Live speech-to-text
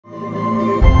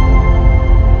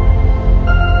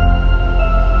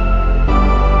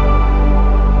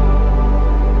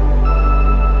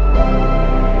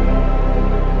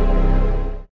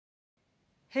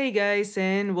Hey guys,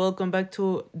 and welcome back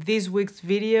to this week's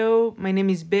video. My name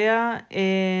is Bea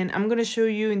and I'm gonna show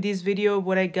you in this video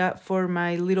what I got for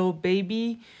my little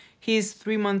baby. He's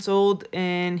 3 months old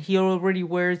and he already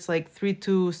wears like 3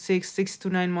 to 6, 6 to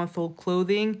 9 month old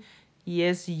clothing.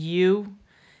 Yes, you.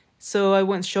 So I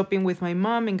went shopping with my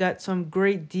mom and got some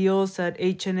great deals at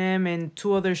H&M and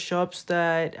two other shops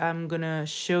that I'm gonna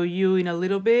show you in a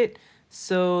little bit.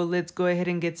 So let's go ahead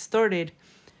and get started.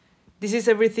 This is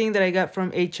everything that I got from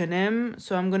H&M,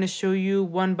 so I'm going to show you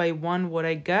one by one what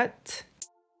I got.